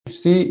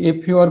see,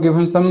 if you are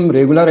given some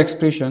regular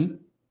expression,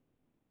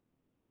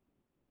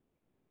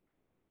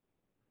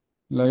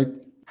 like,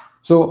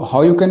 so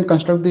how you can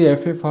construct the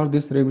FA for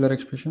this regular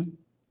expression?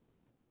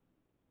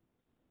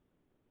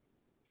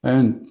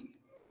 And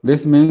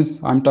this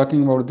means I'm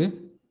talking about the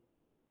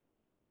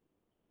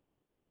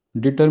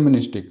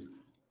deterministic.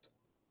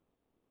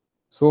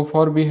 So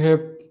far we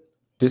have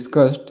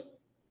discussed,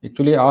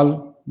 actually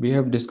all we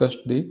have discussed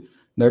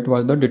that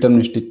was the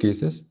deterministic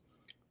cases.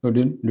 So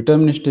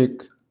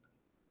deterministic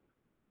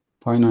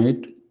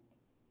finite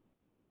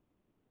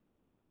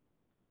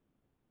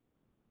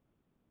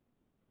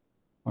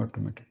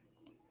automated.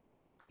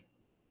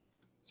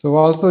 So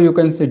also you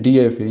can say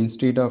DFA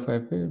instead of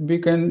FA, we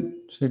can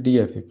say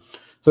DFA.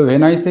 So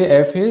when I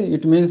say FA,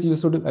 it means you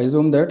should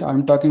assume that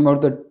I'm talking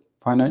about the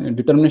finite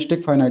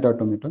deterministic finite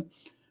automaton,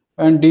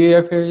 and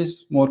DFA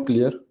is more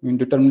clear.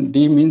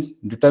 D means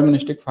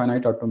deterministic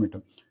finite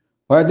automaton.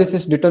 Why this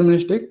is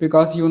deterministic?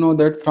 Because you know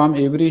that from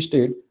every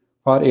state,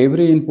 for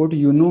every input,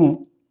 you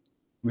know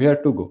where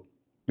to go.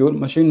 Your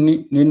machine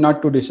need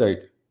not to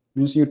decide.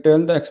 Means you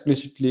tell the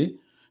explicitly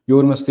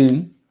your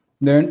machine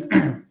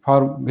then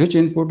for which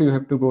input you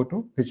have to go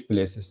to which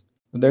places.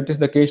 So that is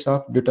the case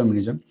of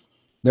determinism.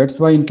 That's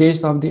why in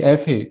case of the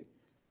FA,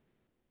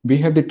 we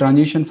have the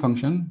transition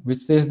function which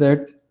says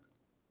that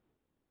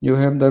you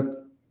have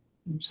the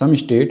some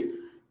state,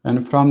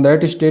 and from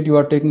that state you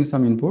are taking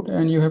some input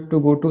and you have to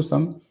go to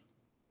some,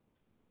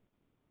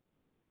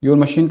 your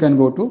machine can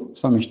go to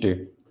some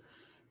state.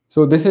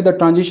 So this is the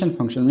transition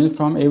function, means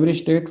from every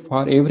state,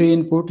 for every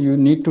input, you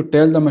need to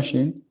tell the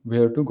machine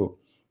where to go.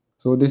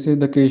 So this is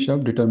the case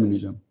of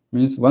determinism.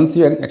 Means once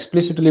you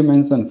explicitly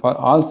mention for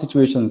all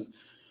situations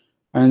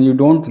and you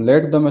don't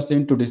let the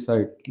machine to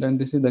decide, then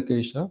this is the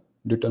case of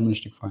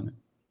deterministic finite.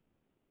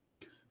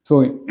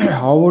 So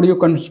how would you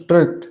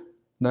construct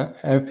the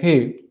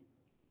FA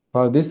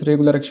for this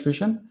regular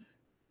expression?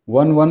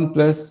 1 1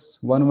 plus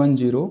 1 1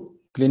 0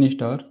 clean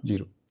star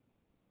 0.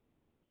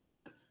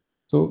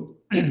 So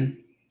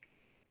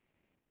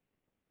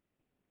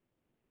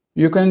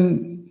you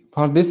can,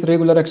 for this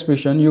regular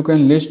expression, you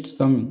can list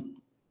some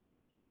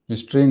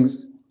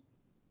strings.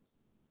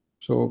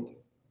 So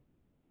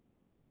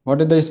what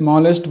is the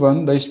smallest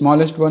one? The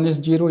smallest one is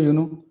 0, you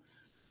know.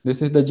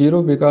 This is the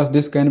 0 because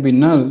this can be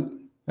null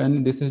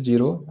and this is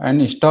 0.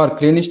 And star,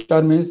 clean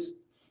star means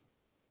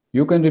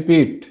you can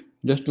repeat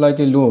just like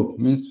a loop.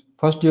 Means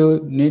first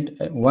you need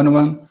 1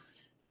 1,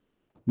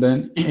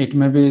 then it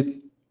may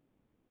be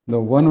the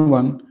 1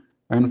 1,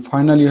 and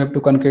finally you have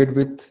to concate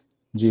with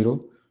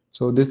 0.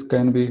 So this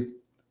can be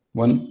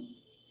one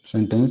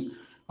sentence,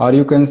 or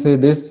you can say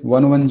this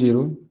 1 1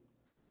 0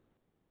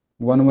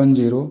 1 1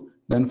 0,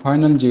 then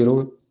final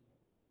 0.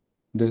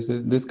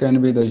 This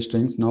can be the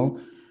strings. Now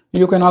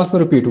you can also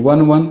repeat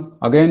 1 1,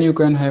 again you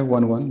can have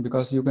 1 1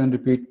 because you can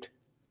repeat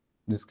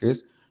this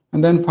case,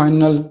 and then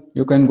final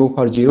you can go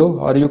for 0,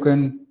 or you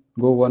can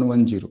go 1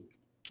 1 0,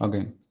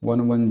 again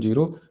 1 1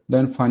 0,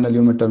 then final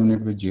you may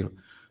terminate with 0.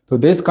 So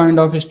this kind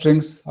of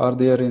strings are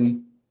there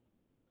in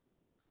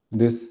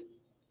this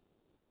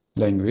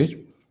language,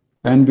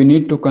 and we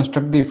need to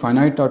construct the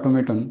finite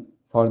automaton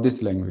for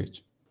this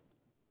language.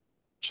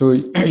 So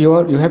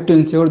you have to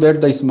ensure that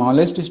the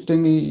smallest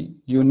string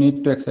you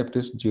need to accept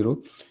is 0.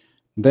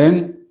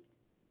 Then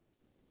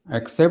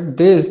accept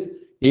this,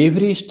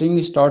 every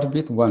string starts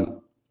with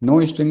 1.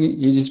 No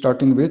string is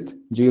starting with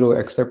 0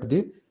 except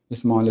the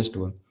smallest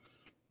one.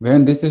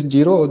 When this is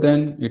 0,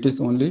 then it is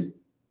only,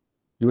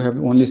 you have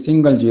only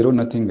single 0,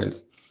 nothing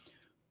else.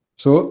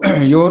 So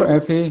your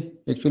FA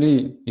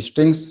actually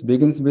strings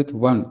begins with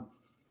 1,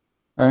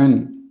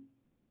 and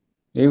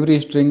every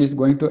string is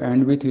going to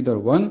end with either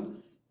 1,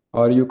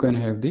 or you can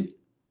have the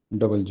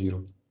double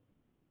 0,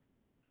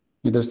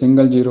 either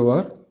single 0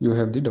 or you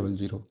have the double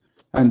 0,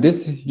 and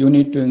this you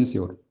need to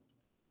ensure.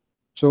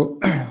 So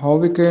how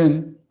we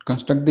can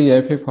construct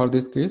the FA for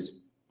this case?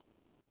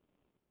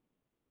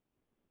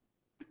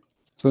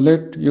 So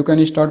you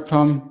can start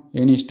from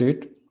any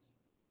state.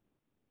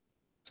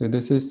 So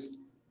this is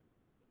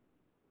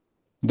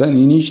the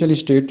initial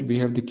state, we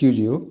have the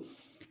Q0,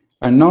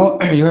 and now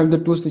you have the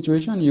two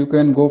situations. You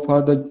can go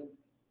for the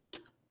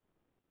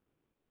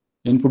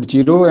input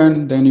 0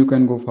 and then you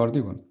can go for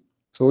the 1.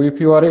 So if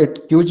you are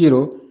at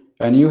Q0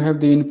 and you have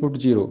the input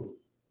 0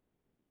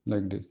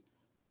 like this,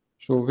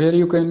 so where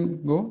you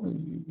can go,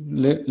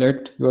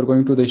 let you are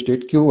going to the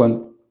state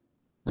Q1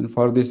 and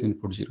for this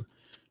input 0.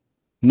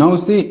 Now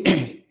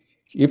see,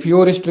 if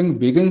your string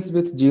begins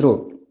with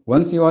 0,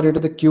 once you are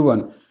at the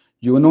Q1,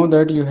 you know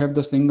that you have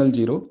the single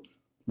 0,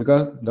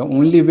 because the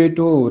only way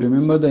to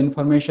remember the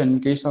information in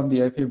case of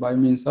the FA by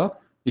means of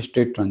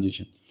state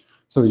transition.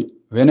 So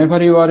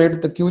whenever you are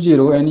at the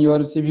Q0 and you are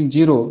receiving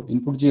 0,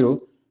 input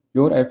 0,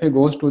 your FA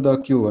goes to the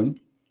Q1,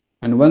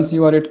 and once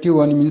you are at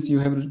Q1 means you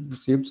have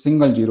received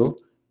single 0,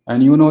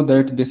 and you know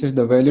that this is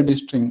the valid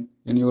string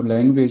in your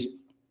language,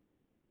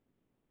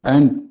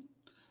 and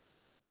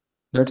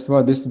that's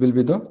why this will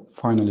be the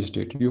final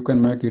state. You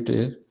can make it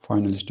a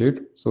final state,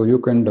 so you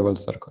can double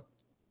circle.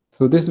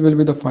 So this will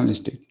be the final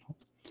state.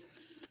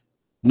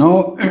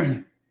 Now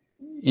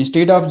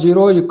instead of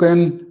 0, you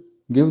can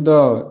give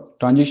the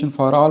transition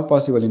for all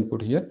possible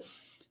input here.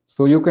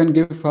 So you can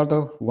give for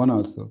the 1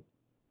 also.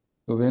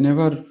 So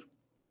whenever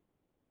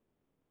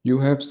you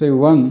have say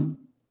 1,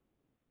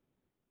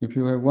 if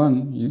you have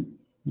 1,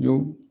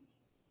 you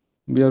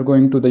we are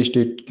going to the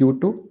state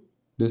Q2.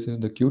 This is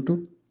the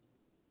Q2.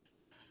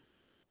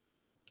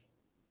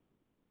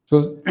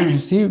 So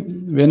see,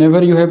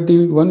 whenever you have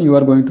the 1, you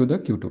are going to the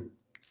Q2.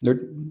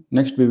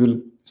 Next we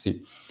will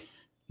see.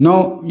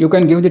 Now you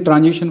can give the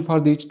transition for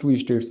these two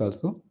states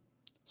also.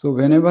 So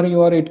whenever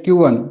you are at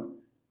Q1,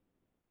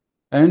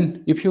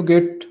 and if you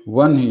get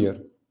 1 here,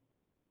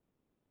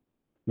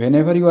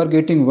 whenever you are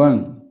getting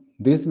 1,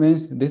 this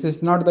means this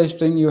is not the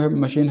string you have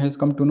machine has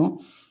come to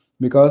know,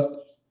 because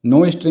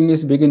no string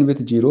is begin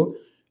with 0,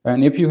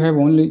 and if you have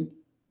only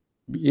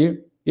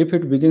if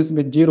it begins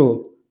with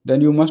 0,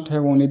 then you must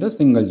have only the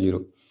single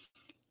 0.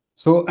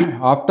 So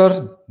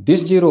after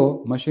this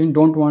 0, machine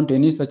don't want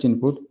any such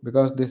input,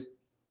 because this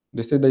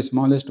is the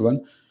smallest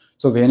one.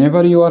 So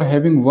whenever you are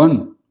having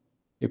 1,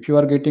 if you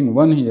are getting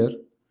 1 here,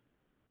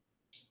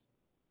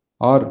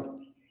 or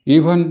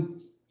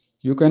even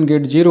you can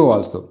get 0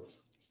 also.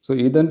 So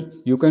either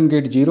you can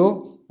get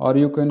 0 or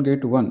you can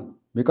get 1,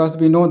 because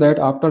we know that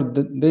after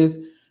this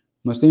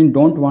machine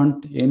don't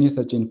want any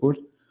such input.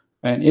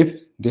 And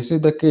if this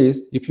is the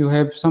case, if you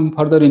have some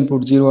further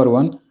input 0 or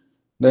 1,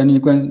 then you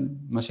can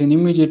machine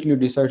immediately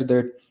decide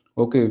that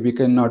okay, we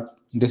cannot,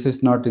 this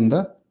is not in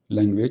the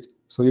language.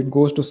 So it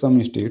goes to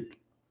some state,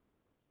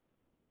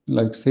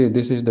 like say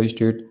this is the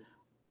state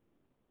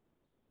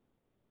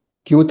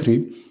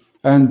Q3,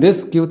 and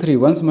this Q3,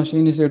 once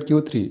machine is at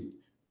Q3,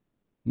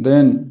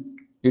 then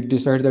it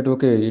decides that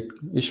okay,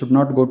 it should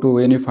not go to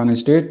any final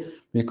state,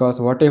 because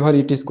whatever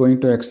it is going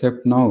to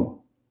accept now,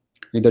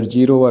 either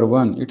 0 or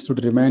 1, it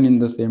should remain in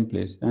the same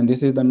place, and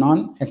this is the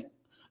non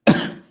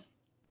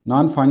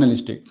final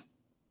state.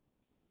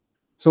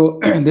 So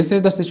this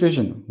is the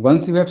situation.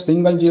 Once you have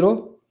single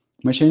 0,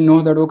 machine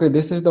knows that okay,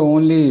 this is the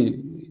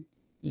only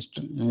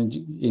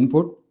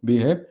input we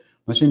have.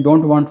 Machine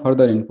don't want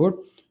further input.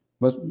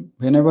 But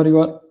whenever you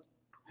are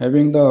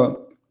having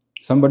the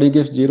somebody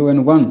gives 0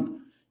 and 1,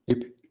 if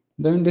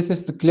then this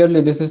is clearly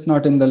this is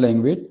not in the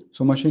language.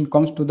 So machine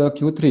comes to the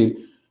Q3,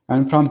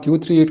 and from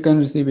Q3 it can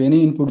receive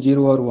any input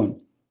 0 or 1.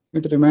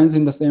 It remains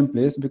in the same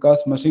place,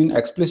 because machine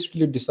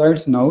explicitly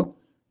decides now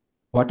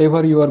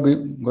whatever you are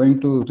going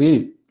to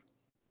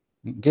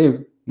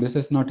give, this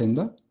is not in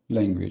the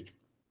language.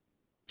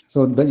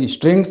 So the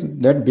strings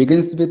that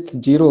begins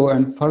with 0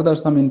 and further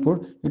some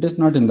input, it is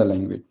not in the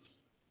language.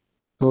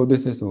 So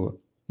this is over.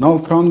 Now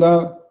from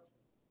the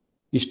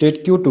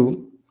state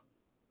Q2,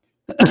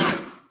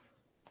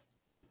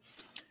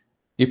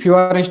 if you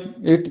are at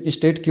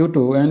state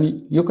Q2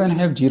 and you can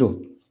have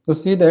 0, so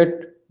see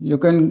that you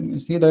can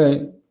see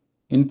the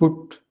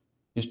input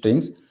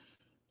strings,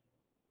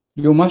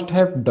 you must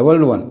have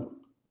double 1.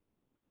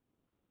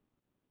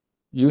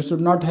 You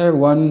should not have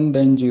 1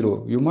 then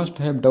 0. You must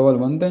have double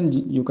 1, then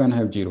you can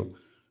have 0.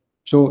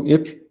 So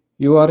if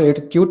you are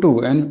at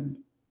Q2, and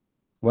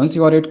once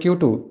you are at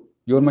Q2,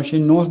 your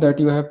machine knows that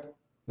you have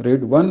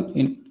read one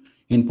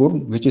input,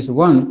 which is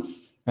 1,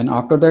 and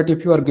after that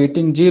if you are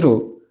getting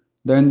 0,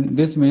 then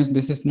this means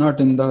this is not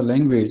in the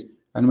language,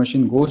 and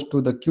machine goes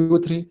to the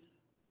Q3,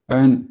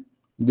 and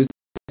this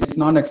is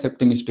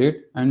non-accepting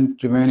state and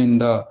remain in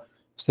the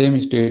same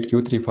state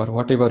Q3 for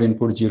whatever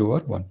input 0 or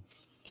 1.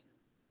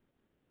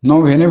 Now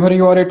whenever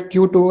you are at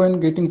Q2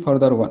 and getting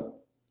further 1,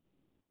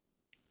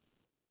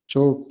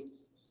 so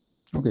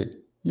okay,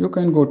 you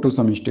can go to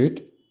some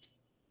state.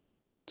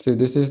 Say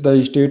this is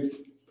the state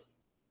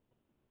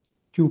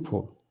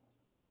Q4.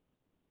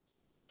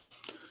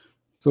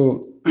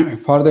 So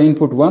for the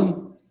input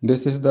 1,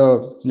 this is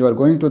the, you are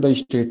going to the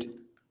state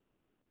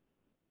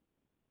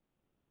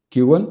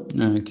Q1,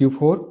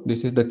 Q4,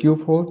 this is the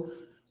Q4,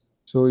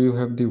 so you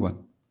have the 1.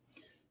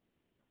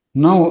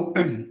 Now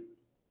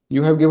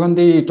you have given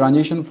the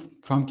transition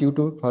from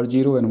Q2 for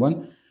 0 and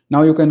 1.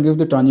 Now you can give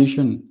the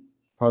transition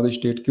for the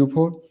state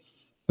Q4.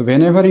 So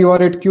whenever you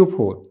are at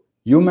Q4,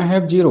 you may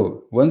have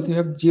 0. Once you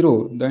have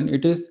 0, then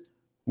it is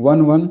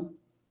 1, 1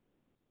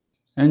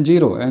 and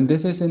 0, and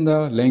this is in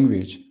the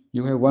language.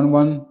 You have 1,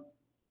 1,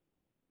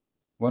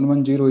 1,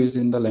 1, 0 is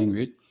in the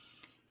language.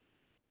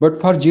 But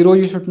for 0,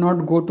 you should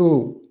not go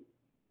to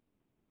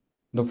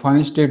the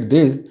final state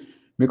this,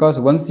 because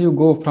once you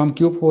go from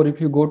Q4, if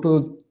you go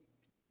to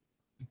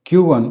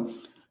Q1,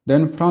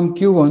 then from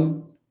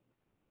Q1,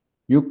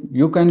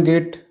 you can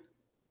get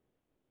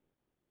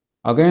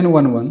again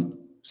 1, 1,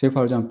 say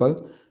for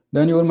example,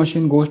 then your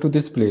machine goes to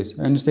this place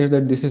and says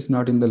that this is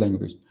not in the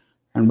language.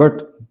 And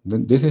but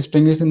this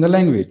string is in the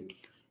language.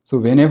 So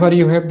whenever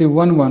you have the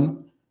 1,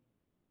 1,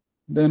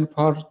 then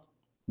for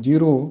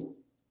 0,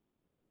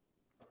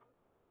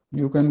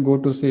 you can go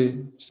to say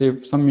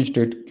some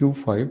state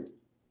Q5.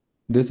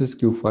 This is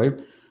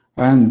Q5,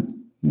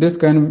 and this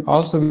can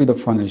also be the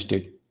final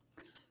state.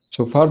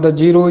 So for the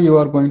 0, you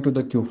are going to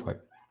the Q5.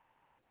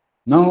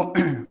 Now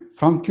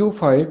from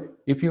Q5,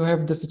 if you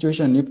have the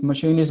situation, if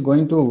machine is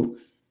going to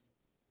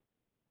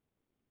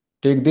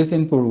take this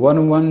input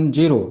 1 1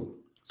 0.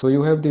 So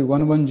you have the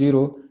 1 1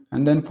 0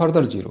 and then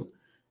further 0.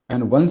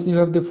 And once you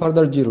have the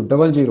further 0,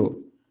 double 0,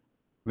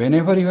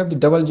 whenever you have the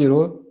double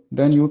 0,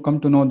 then you come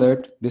to know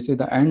that this is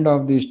the end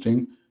of the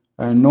string,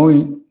 and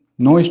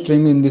no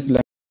string in this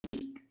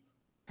language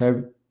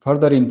have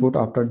further input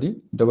after the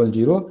double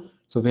 0.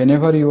 So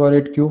whenever you are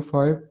at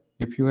Q5,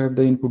 if you have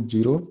the input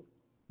 0,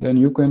 then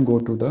you can go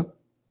to the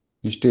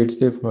state.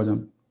 Say for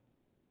example,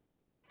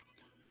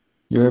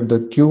 you have the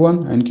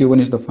Q1, and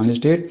Q1 is the final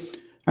state,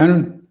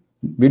 and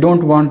we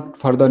don't want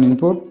further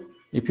input.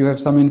 If you have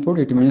some input,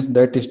 it means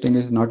that string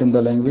is not in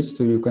the language,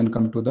 so you can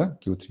come to the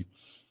Q3.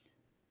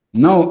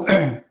 Now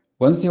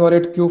once you are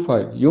at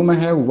Q5, you may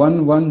have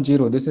 1 1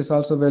 0. This is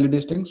also valid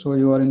string, so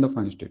you are in the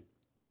final state.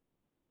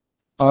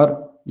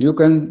 Or you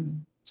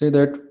can say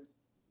that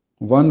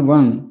 1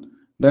 1,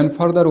 then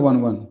further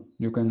 1 1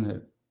 you can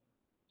have.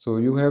 So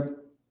you have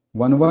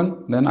 1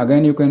 1, then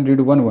again you can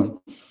read 1 1.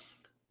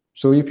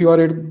 So if you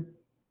are at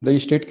the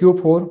state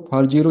Q4,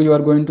 for 0 you are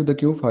going to the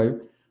Q5.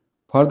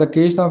 For the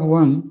case of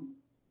 1,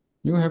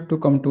 you have to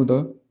come to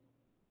the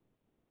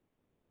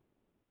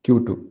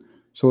Q2.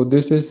 So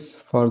this is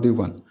for the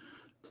 1.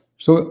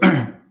 So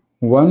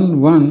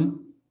 1 1,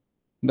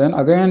 then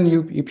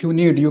again if you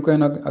need, you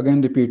can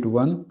again repeat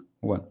 1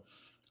 1.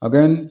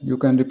 Again you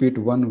can repeat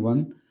 1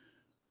 1,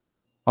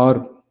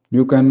 or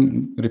you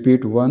can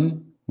repeat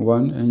 1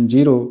 1 and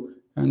 0,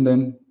 and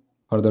then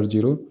further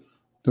 0.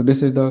 So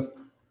this is the,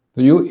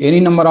 so you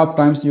any number of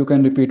times you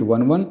can repeat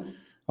 1 1,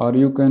 or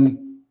you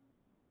can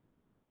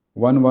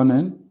 1 1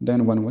 and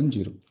then 1 1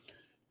 0.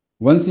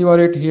 Once you are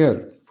at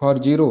here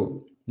for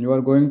 0, you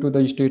are going to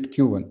the state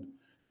Q1.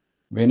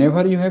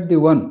 Whenever you have the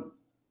 1,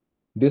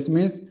 this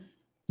means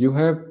you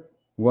have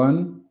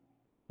 1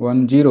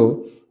 1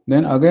 0.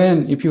 Then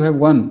again if you have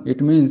 1,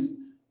 it means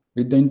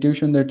with the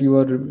intuition that you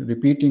are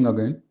repeating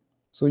again,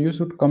 so you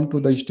should come to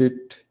the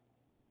state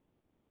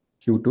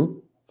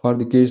Q2 for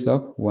the case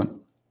of 1.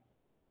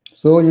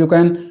 So you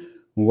can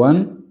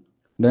 1,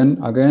 then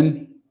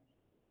again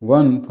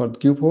 1 for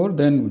Q4,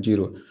 then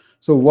 0.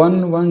 So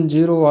 1 1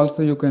 0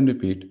 also you can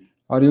repeat,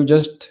 or you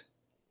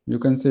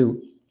can say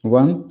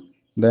 1,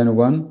 then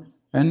 1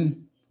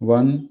 and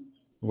 1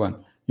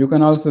 1. You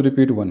can also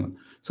repeat 1 1.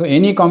 So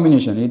any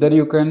combination, either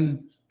you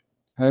can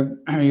have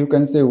you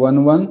can say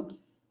 1 1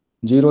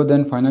 0,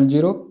 then final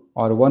 0,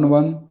 or 1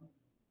 1,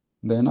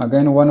 then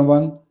again 1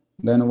 1,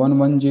 then 1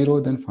 1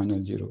 0, then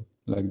final 0,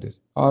 like this,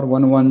 or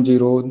 1 1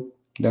 0,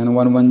 then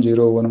 1 1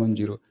 0 1 1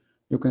 0.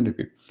 You can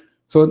repeat.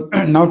 So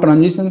now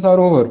transitions are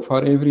over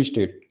for every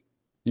state.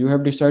 You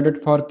have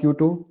decided for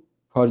Q2,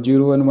 for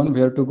 0 and 1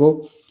 where to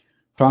go.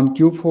 From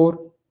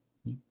Q4,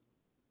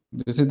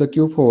 this is the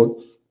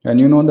Q4, and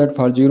you know that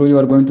for 0 you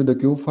are going to the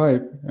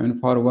Q5, and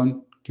for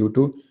 1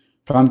 Q2.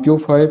 From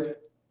Q5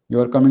 you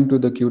are coming to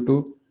the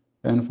Q2,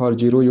 and for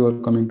 0 you are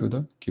coming to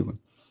the Q1.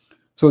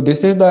 So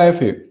this is the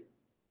FA.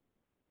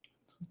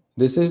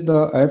 This is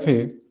the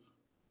FA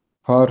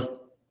for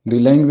the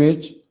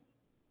language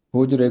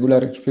whose regular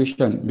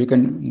expression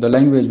the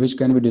language which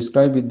can be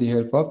described with the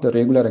help of the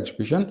regular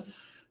expression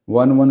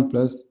 1 1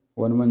 plus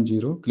 1 1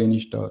 0 clean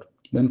star,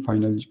 then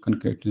final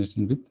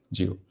concatenation with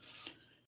 0.